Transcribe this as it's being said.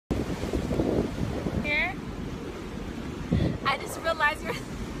realize you're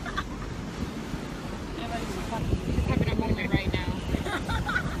having a moment right now.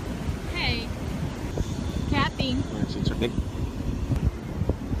 Hey, Kathy.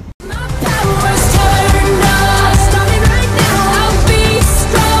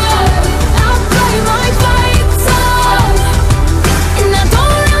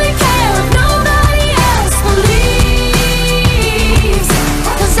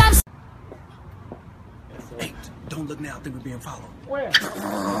 Don't look now, I think we're being followed. Where? Nigga, he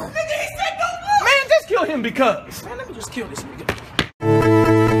said don't look! Man, just kill him because. Man, let me just kill this nigga.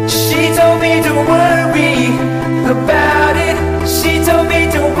 She told me don't worry about it. She told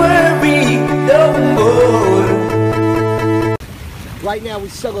me don't worry no more. Right now we're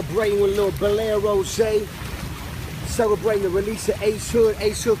celebrating with a little Belair Rose. Celebrating the release of Ace Hood.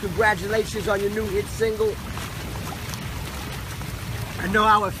 Ace Hood, congratulations on your new hit single. I know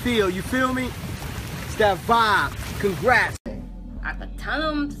how it feel, you feel me? It's that vibe. Congrats. I could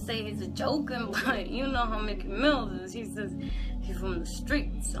tell him to say he's a joking, but you know how Mickey Mills is. He says he's from the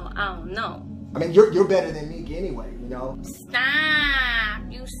streets, so I don't know. I mean, you're better than Meek anyway, you know? Stop!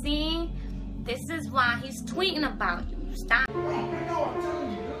 You see? This is why he's tweeting about you. Stop. I know, I'm telling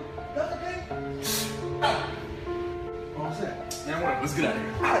you, dude. That's okay. What's that? Man, let's get out of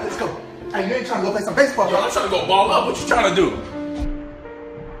here. All right, let's go. Hey, you ain't trying to go play some baseball, Yo, I'm trying to go ball up. What you trying to do?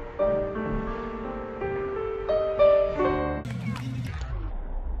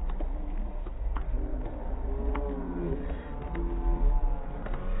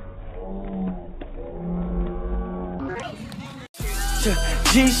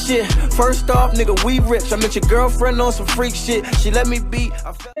 G shit, first off, nigga, we rich. I met your girlfriend on some freak shit. She let me be.